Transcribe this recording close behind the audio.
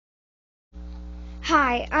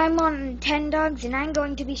Hi, I'm on Nintendogs, and I'm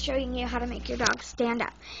going to be showing you how to make your dog stand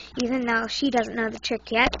up, even though she doesn't know the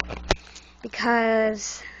trick yet,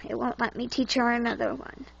 because it won't let me teach her another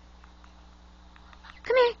one.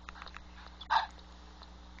 Come here.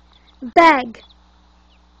 Beg.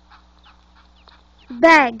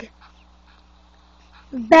 Beg.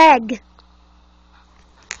 Beg.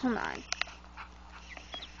 Hold on.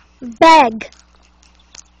 Beg.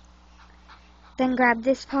 Then grab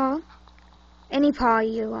this paw. Any paw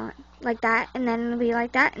you want, like that, and then it'll be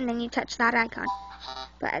like that, and then you touch that icon.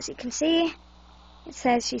 But as you can see, it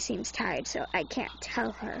says she seems tired, so I can't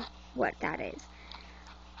tell her what that is.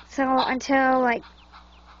 So until, like,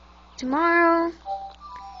 tomorrow,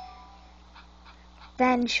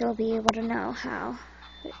 then she'll be able to know how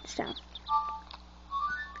it's done.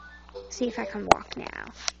 See if I can walk now.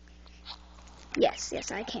 Yes,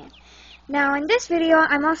 I can. Now, in this video,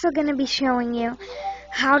 I'm also going to be showing you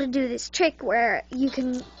how to do this trick where you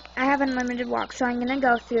can, I have unlimited walk, so I'm going to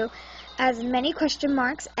go through as many question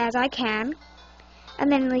marks as I can,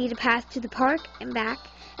 and then lead a path to the park and back.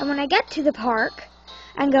 And when I get to the park,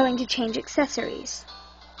 I'm going to change accessories.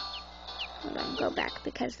 Hold on, go back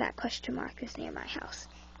because that question mark is near my house.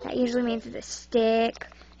 That usually means the stick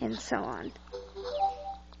and so on.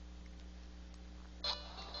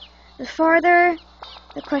 The farther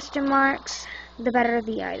the question marks, the better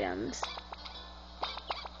the items.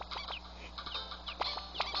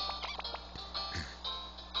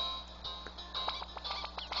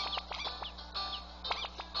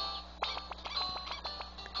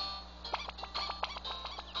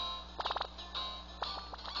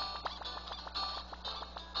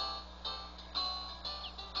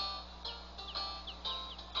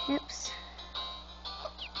 Oops.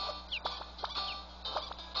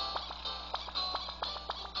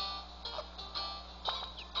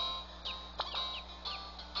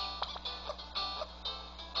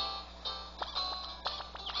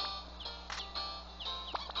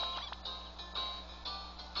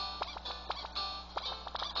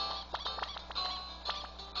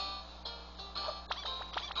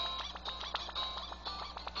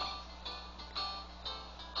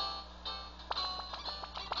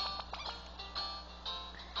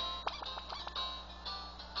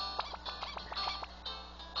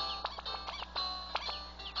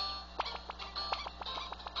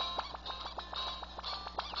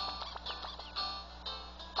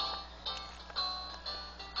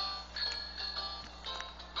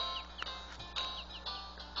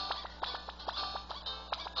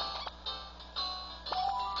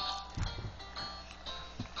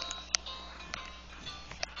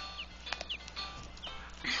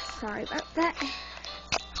 Sorry about that.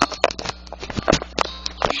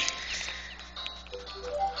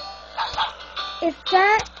 If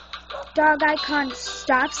that dog icon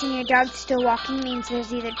stops and your dog's still walking, means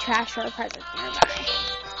there's either trash or a present nearby.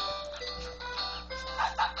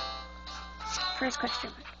 First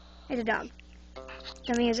question mark. It's a dog.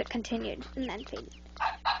 The music continued and then faded.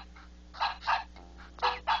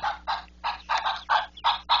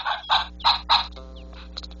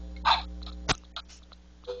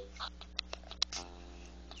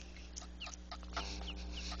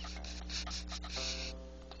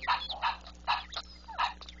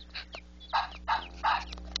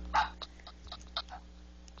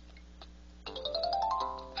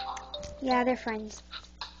 Yeah, they're friends.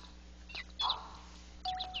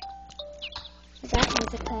 Is that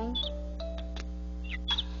music playing?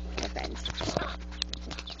 They're friends.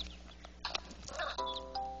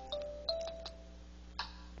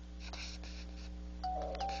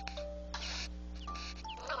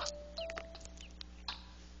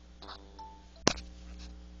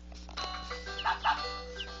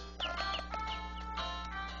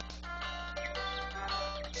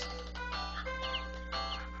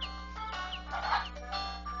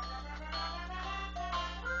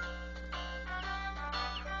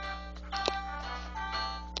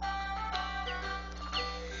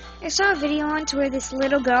 I saw a video once where this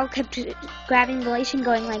little girl kept grabbing the leash and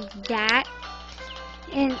going like that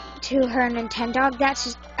into her Nintendog. That's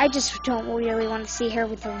just, I just don't really want to see her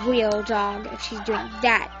with a real dog if she's doing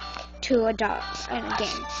that to a dog in a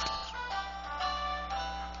game.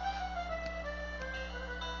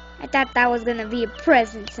 I thought that was gonna be a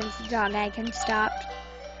present since the dog icon stopped,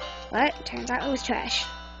 but turns out it was trash.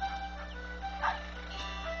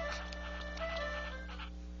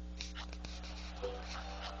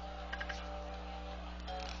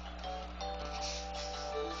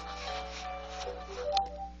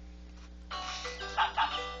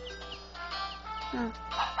 Oh.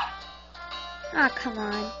 Oh, come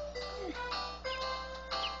on.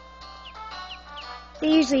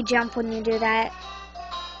 They usually jump when you do that.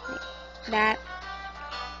 that.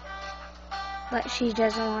 But she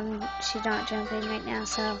doesn't want, she's not jumping right now,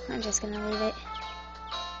 so I'm just gonna leave it.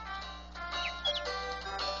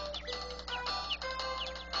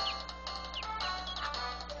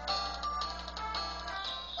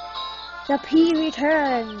 The P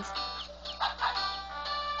returns.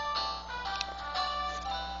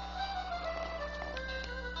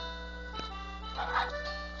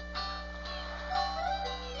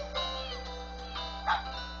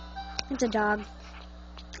 It's a dog.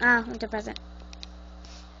 Ah, it's a present.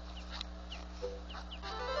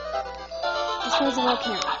 Disposable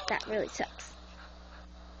camera. That really sucks.